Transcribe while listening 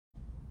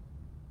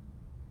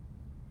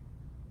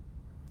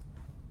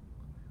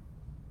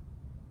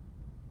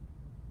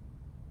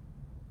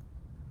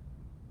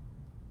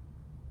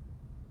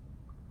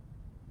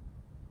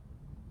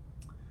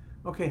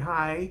Okay,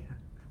 hi.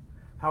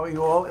 How are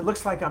you all? It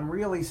looks like I'm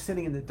really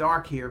sitting in the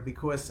dark here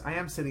because I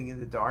am sitting in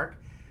the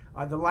dark.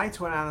 The lights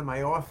went out in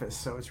my office,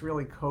 so it's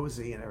really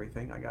cozy and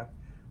everything. I got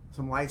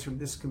some lights from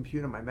this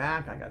computer, my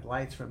Mac. I got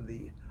lights from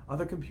the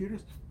other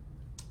computers,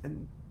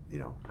 and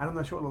I'm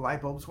not sure the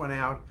light bulbs went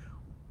out,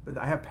 but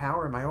I have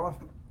power in my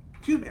office.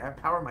 Excuse me, I have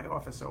power in my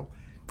office, so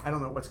I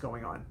don't know what's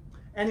going on.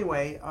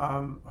 Anyway,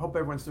 hope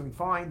everyone's doing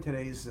fine.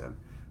 Today's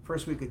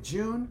first week of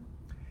June.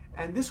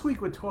 And this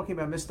week we're talking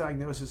about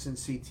misdiagnosis in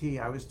CT.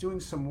 I was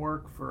doing some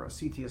work for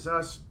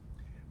CTisus,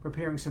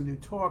 preparing some new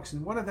talks,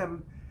 and one of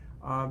them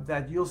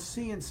that you'll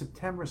see in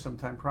September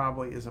sometime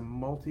probably is a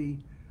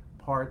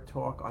multi-part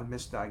talk on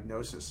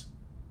misdiagnosis.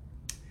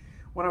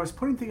 When I was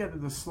putting together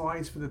the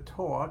slides for the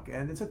talk,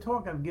 and it's a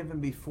talk I've given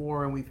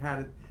before, and we've had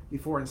it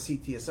before in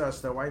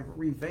CTisus, though I've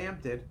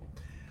revamped it,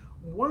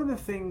 one of the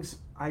things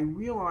I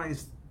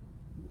realized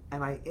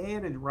and I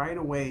added right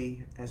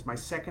away as my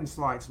second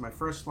slide, so my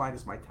first slide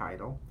is my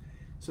title.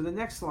 So the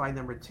next slide,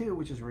 number 2,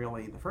 which is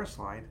really the first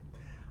slide,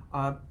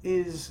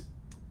 is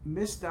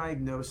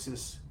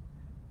misdiagnosis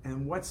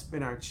and what's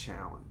been our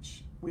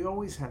challenge. We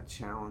always have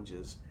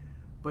challenges,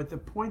 but the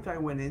point I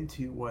went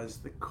into was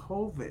the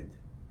COVID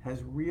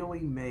has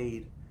really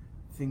made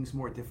things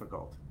more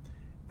difficult.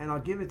 And I'll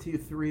give it to you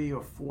 3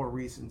 or 4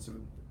 reasons,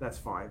 and that's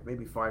 5,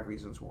 maybe 5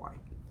 reasons why.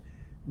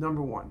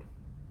 Number 1,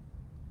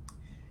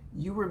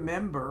 you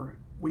remember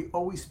we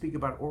always speak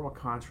about oral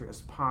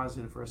contrast,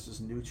 positive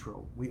versus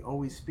neutral. We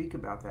always speak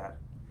about that.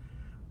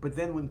 But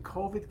then when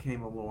COVID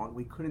came along,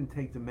 we couldn't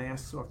take the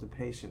masks off the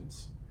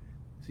patients,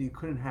 so you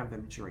couldn't have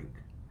them drink.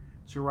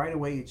 So right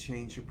away you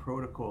changed your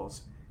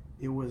protocols.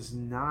 It was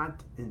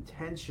not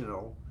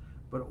intentional,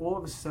 but all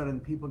of a sudden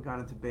people got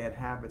into bad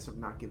habits of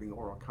not giving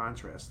oral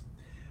contrast.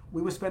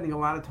 We were spending a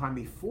lot of time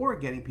before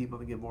getting people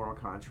to give oral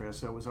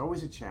contrast, so it was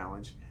always a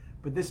challenge,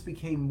 but this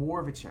became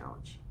more of a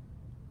challenge.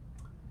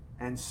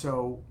 And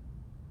so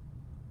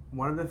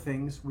one of the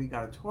things we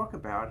got to talk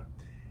about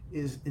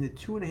is in the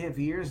 2.5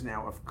 years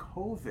now of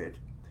COVID,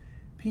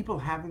 people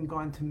haven't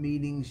gone to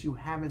meetings, you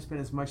haven't spent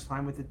as much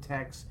time with the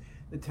techs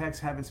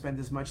haven't spent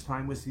as much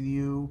time with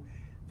you.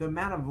 The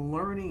amount of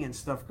learning and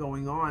stuff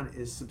going on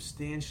is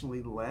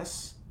substantially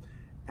less,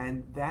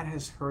 and that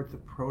has hurt the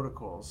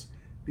protocols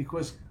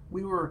because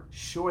we were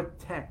short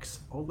techs.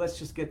 Oh, let's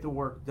just get the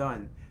work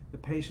done. The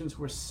patients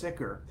were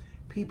sicker.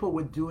 People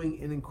were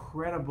doing an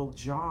incredible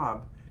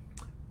job.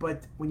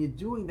 But when you're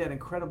doing that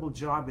incredible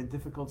job in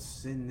difficult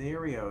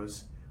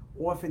scenarios,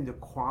 often the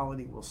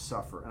quality will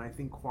suffer, and I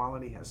think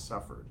quality has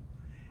suffered.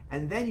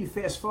 And then you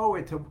fast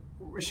forward to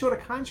a shorter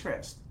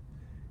contrast.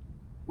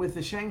 With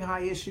the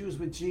Shanghai issues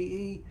with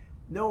GE,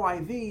 no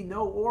IV,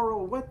 no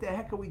oral, what the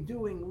heck are we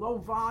doing? Low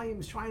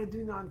volumes, trying to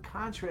do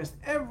non-contrast,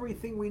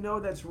 everything we know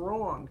that's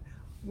wrong.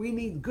 We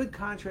need good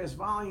contrast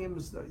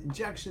volumes, the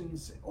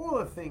injections, all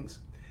the things.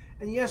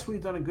 And yes,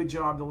 we've done a good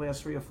job the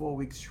last 3 or 4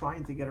 weeks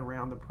trying to get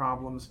around the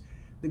problems.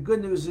 The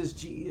good news is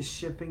GE is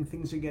shipping,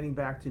 things are getting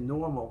back to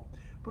normal.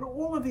 But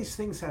all of these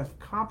things have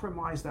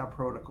compromised our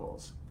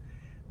protocols.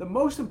 The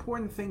most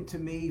important thing to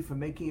me for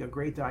making a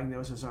great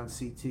diagnosis on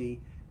CT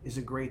is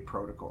a great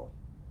protocol.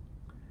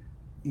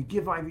 You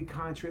give IV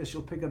contrast,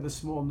 you'll pick up the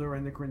small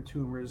neuroendocrine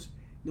tumors,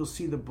 you'll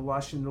see the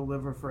blush in the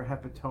liver for a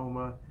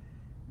hepatoma.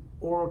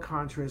 Oral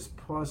contrast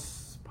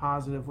plus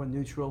positive when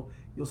neutral,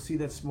 you'll see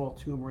that small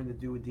tumor in the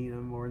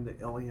duodenum or in the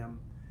ileum.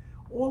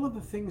 All of the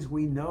things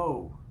we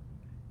know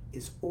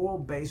is all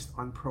based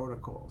on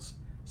protocols.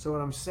 So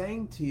what I'm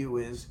saying to you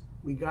is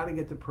we got to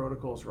get the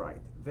protocols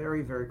right.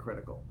 Very, very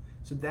critical.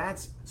 So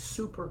that's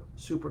super,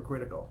 super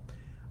critical.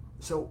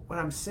 So what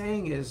I'm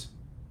saying is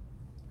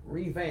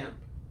revamp,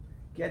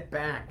 get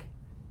back,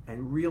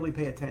 and really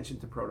pay attention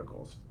to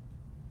protocols.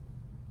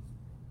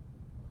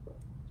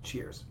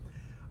 Cheers.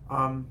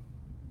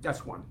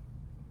 That's one.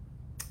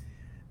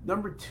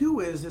 Number 2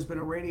 is there's been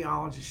a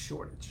radiologist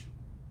shortage.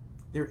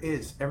 There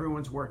is.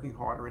 Everyone's working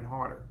harder and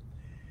harder.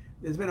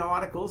 There's been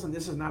articles, and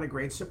this is not a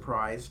great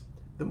surprise.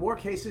 The more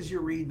cases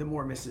you read, the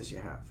more misses you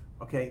have.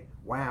 Okay?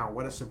 Wow,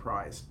 what a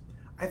surprise.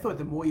 I thought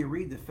the more you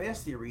read, the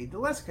faster you read, the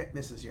less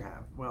misses you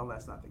have. Well,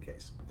 that's not the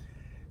case.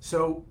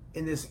 So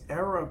in this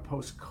era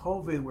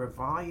post-COVID where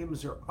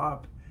volumes are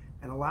up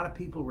and a lot of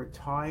people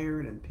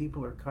retired and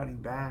people are cutting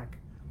back,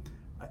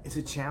 it's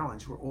a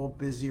challenge. We're all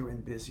busier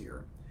and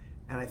busier.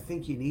 And I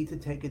think you need to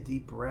take a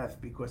deep breath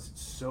because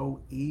it's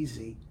so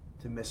easy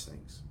to miss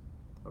things.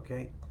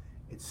 Okay?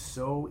 It's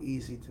so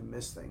easy to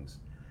miss things.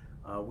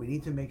 We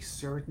need to make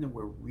certain that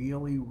we're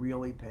really,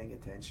 really paying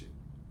attention.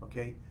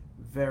 Okay?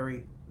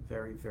 Very,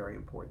 very, very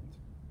important.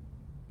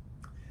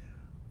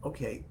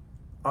 Okay,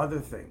 other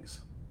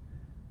things.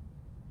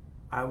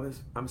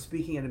 I'm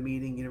speaking at a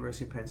meeting,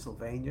 University of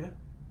Pennsylvania,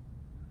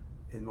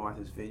 in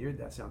Martha's Vineyard.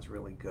 That sounds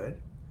really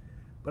good.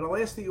 But I'll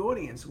ask the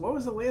audience, what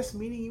was the last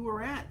meeting you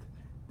were at?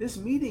 This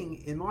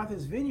meeting in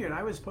Martha's Vineyard,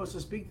 I was supposed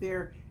to speak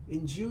there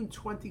in June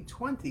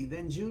 2020,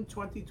 then June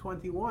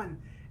 2021,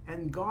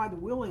 and God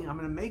willing, I'm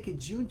going to make it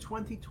June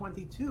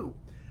 2022.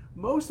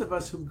 Most of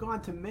us who've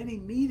gone to many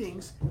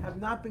meetings have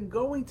not been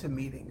going to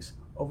meetings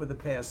over the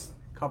past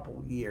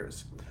couple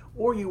years.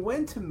 Or you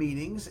went to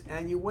meetings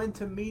and you went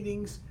to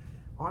meetings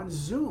on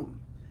Zoom.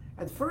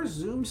 At first,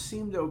 Zoom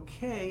seemed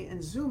okay,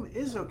 and Zoom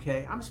is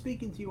okay. I'm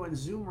speaking to you on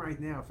Zoom right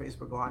now,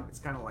 Facebook Live. It's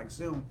kind of like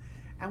Zoom.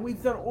 And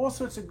we've done all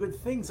sorts of good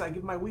things. I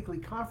give my weekly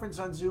conference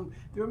on Zoom.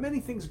 There are many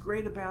things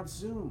great about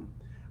Zoom,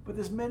 but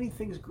there's many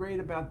things great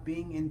about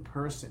being in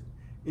person.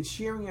 It's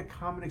sharing a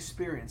common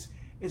experience.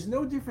 It's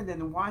no different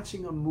than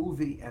watching a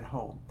movie at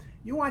home.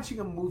 You're watching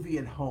a movie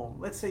at home.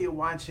 Let's say you're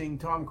watching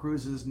Tom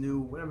Cruise's new,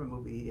 whatever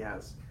movie he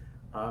has,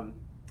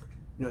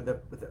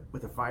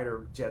 with the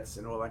fighter jets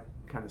and all that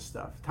kind of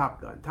stuff.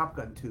 Top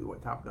Gun 2, or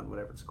Top Gun,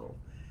 whatever it's called.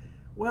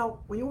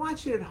 Well, when you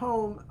watch it at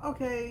home,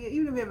 okay,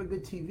 even if you have a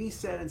good TV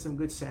set and some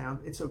good sound,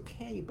 it's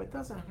okay, but it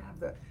doesn't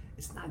have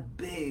it's not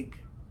big,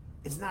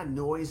 it's not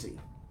noisy.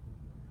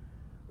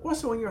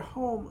 Also, when you're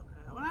home,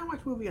 when I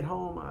watch a movie at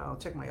home, I'll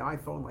check my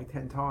iPhone like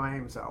 10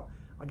 times, I'll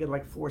get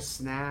like 4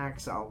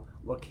 snacks, I'll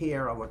look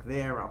here, I'll look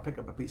there, I'll pick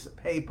up a piece of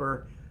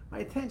paper. My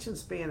attention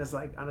span is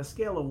like on a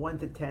scale of 1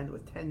 to 10,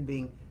 with 10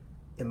 being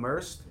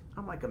immersed,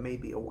 I'm like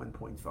maybe a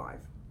 1.5.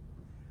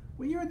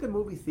 When you're at the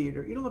movie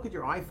theater, you don't look at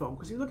your iPhone,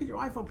 because you look at your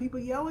iPhone, people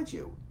yell at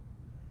you.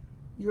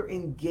 You're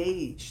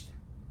engaged,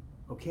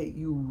 okay?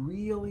 You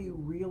really,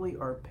 really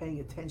are paying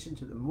attention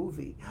to the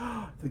movie.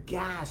 The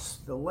gasps,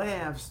 the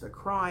laughs, the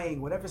crying,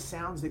 whatever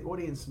sounds the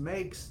audience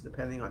makes,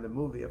 depending on the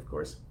movie, of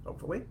course,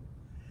 hopefully.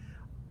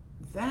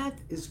 That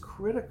is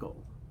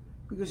critical,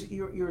 because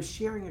you're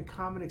sharing a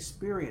common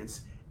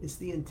experience. It's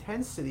the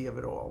intensity of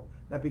it all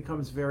that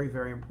becomes very,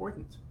 very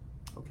important,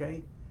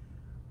 okay?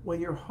 When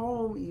you're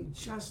home, you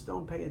just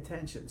don't pay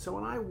attention. So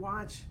when I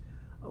watch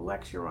a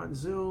lecture on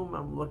Zoom,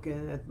 I'm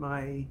looking at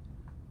my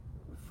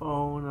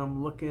phone,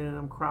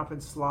 I'm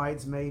cropping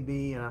slides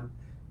maybe, and I'm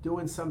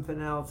doing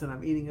something else, and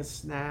I'm eating a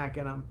snack,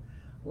 and I'm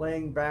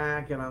laying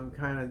back, and I'm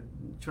kind of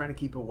trying to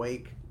keep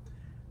awake.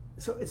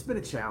 So it's been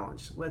a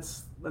challenge.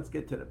 Let's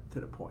get to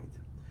the point.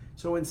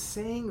 So in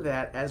saying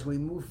that, as we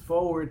move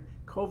forward,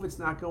 COVID's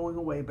not going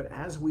away, but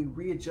as we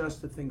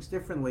readjust to things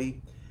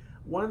differently,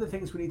 one of the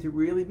things we need to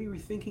really be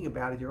rethinking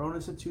about at your own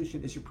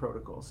institution is your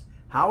protocols.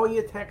 How are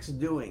your techs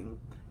doing?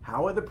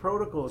 How are the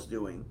protocols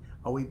doing?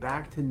 Are we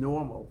back to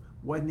normal?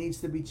 What needs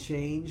to be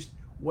changed?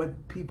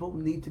 What people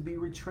need to be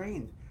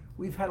retrained?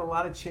 We've had a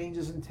lot of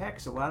changes in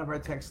techs. A lot of our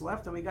techs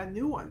left, and we got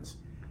new ones.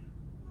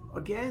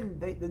 Again,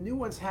 the new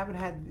ones haven't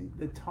had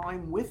the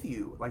time with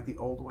you like the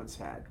old ones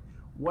had.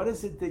 What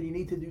is it that you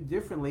need to do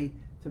differently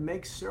to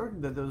make certain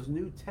that those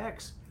new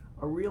techs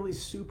are really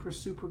super,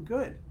 super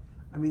good?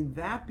 I mean,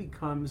 that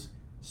becomes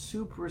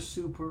super,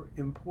 super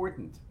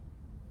important.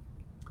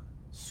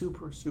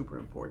 Super, super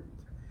important.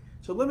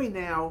 So let me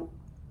now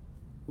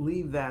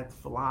leave that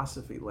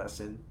philosophy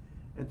lesson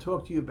and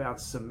talk to you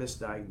about some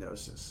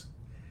misdiagnosis.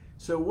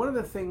 So one of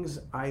the things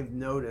I've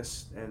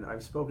noticed, and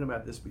I've spoken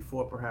about this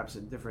before perhaps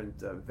in different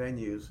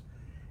venues,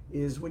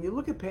 is when you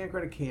look at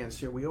pancreatic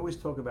cancer, we always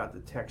talk about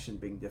detection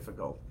being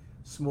difficult.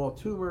 Small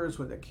tumors,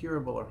 when they're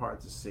curable, are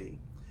hard to see.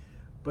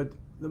 But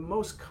the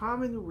most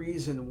common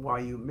reason why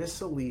you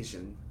miss a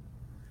lesion,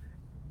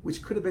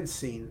 which could have been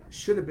seen,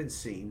 should have been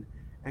seen,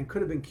 and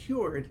could have been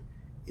cured,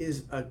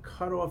 is a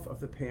cutoff of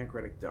the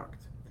pancreatic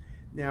duct.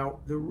 Now,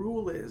 the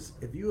rule is,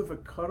 if you have a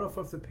cutoff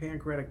of the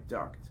pancreatic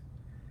duct,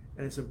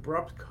 and it's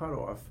abrupt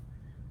cutoff,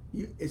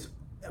 it's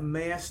a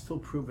mass till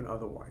proven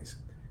otherwise.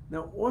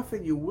 Now,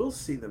 often you will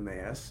see the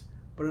mass,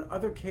 but in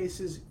other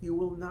cases, you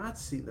will not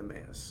see the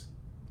mass.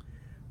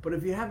 But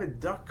if you have a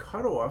duct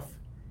cutoff,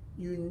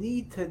 you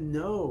need to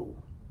know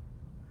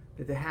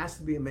that there has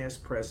to be a mass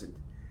present.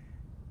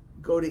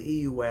 Go to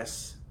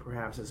EUS,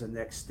 perhaps, as a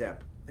next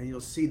step, and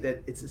you'll see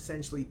that it's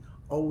essentially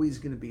always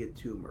going to be a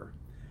tumor.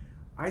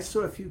 I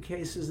saw a few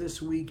cases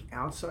this week,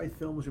 outside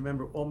films.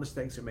 Remember, all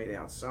mistakes are made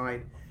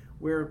outside,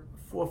 where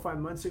 4 or 5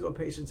 months ago,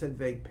 patients had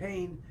vague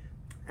pain,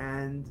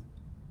 and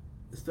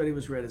the study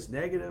was read as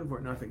negative or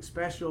nothing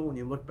special. When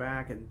you look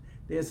back, and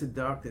there's a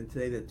duct, and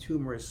today the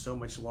tumor is so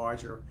much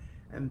larger.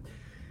 And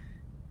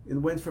it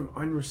went from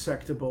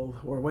unresectable,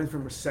 or went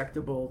from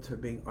resectable to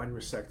being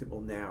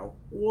unresectable now.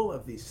 All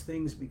of these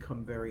things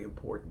become very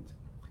important.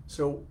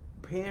 So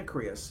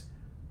pancreas,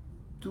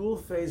 dual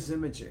phase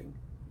imaging,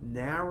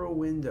 narrow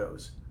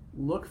windows,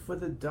 look for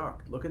the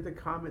duct, look at the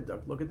common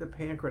duct, look at the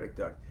pancreatic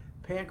duct.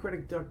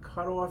 Pancreatic duct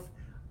cutoff,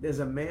 there's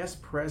a mass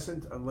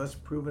present unless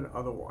proven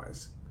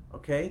otherwise,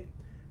 okay?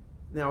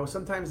 Now,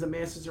 sometimes the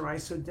masses are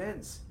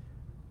isodense.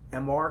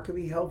 MR can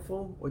be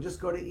helpful, or just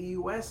go to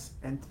EUS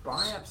and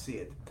biopsy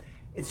it.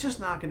 It's just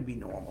not going to be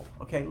normal,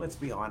 okay? Let's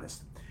be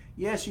honest.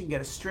 Yes, you can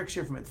get a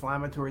stricture from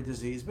inflammatory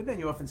disease, but then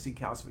you often see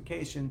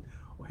calcification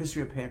or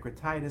history of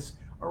pancreatitis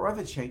or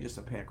other changes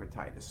to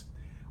pancreatitis.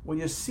 When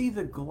you see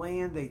the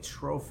gland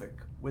atrophic,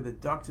 where the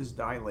duct is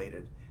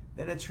dilated,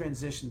 then a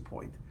transition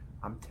point,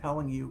 I'm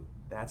telling you,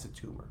 that's a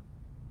tumor.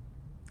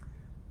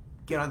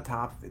 Get on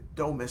top of it.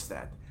 Don't miss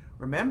that.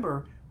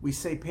 Remember, we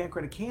say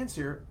pancreatic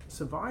cancer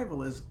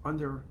survival is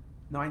under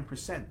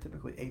 9%,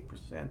 typically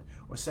 8%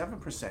 or 7.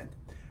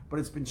 But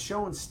it's been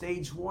shown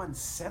stage 1,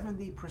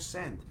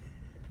 70%.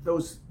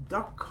 Those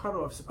duct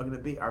cutoffs are going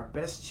to be our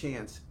best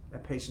chance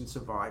that patient's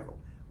survival.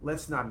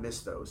 Let's not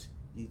miss those.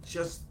 You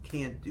just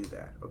can't do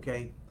that,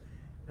 okay?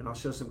 And I'll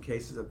show some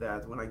cases of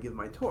that when I give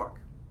my talk.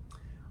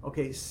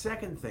 Okay,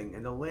 second thing,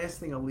 and the last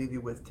thing I'll leave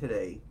you with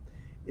today,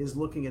 is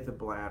looking at the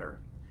bladder.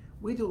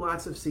 We do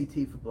lots of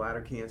CT for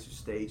bladder cancer,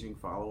 staging,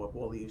 follow-up,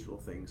 all the usual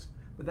things,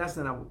 but that's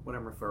not what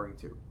I'm referring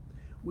to.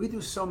 We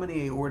do so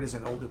many aortas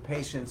in older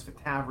patients for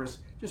TAVRs,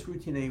 just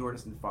routine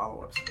aortas and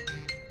follow-ups.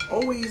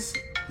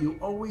 You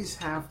always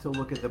have to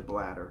look at the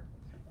bladder.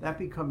 That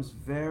becomes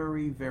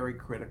very, very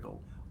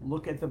critical.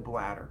 Look at the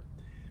bladder.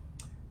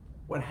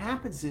 What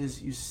happens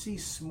is you see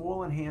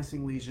small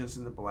enhancing lesions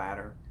in the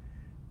bladder.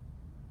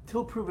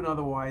 Till proven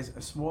otherwise,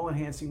 a small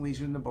enhancing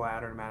lesion in the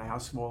bladder, no matter how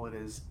small it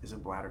is a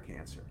bladder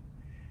cancer.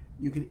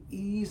 You can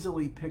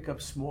easily pick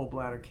up small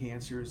bladder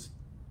cancers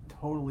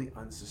totally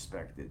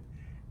unsuspected.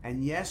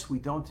 And yes, we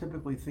don't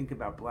typically think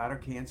about bladder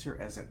cancer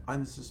as an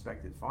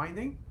unsuspected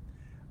finding,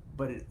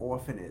 but it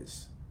often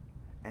is.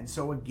 And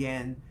so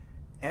again,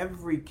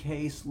 every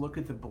case, look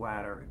at the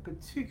bladder,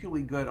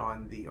 particularly good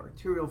on the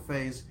arterial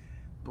phase.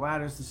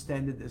 Bladder's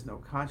distended, there's no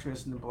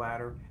contrast in the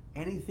bladder.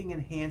 Anything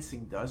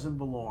enhancing doesn't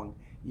belong.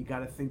 You got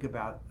to think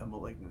about a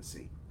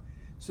malignancy.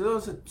 So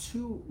those are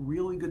two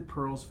really good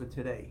pearls for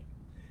today.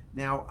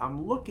 Now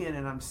I'm looking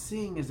and I'm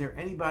seeing, is there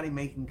anybody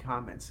making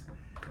comments?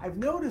 I've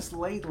noticed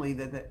lately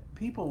that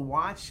people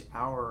watch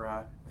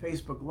our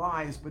Facebook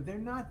Lives, but they're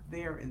not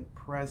there in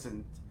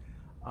present,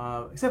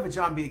 except for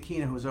John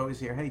Biakina, who's always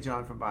here. Hey,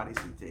 John from Body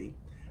CT.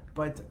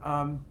 But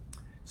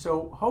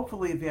so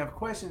hopefully if you have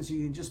questions,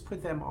 you can just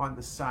put them on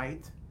the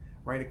site,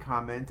 write a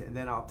comment, and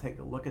then I'll take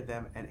a look at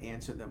them and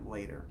answer them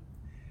later.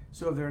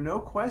 So if there are no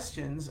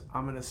questions,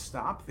 I'm going to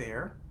stop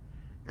there,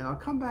 and I'll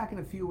come back in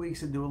a few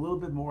weeks and do a little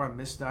bit more on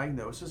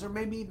misdiagnosis, or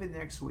maybe even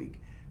next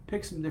week.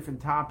 Pick some different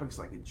topics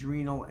like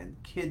adrenal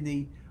and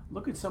kidney,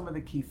 look at some of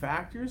the key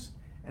factors,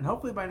 and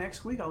hopefully by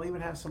next week I'll even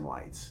have some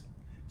lights.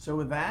 So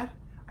with that,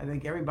 I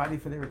thank everybody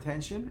for their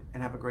attention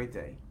and have a great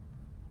day.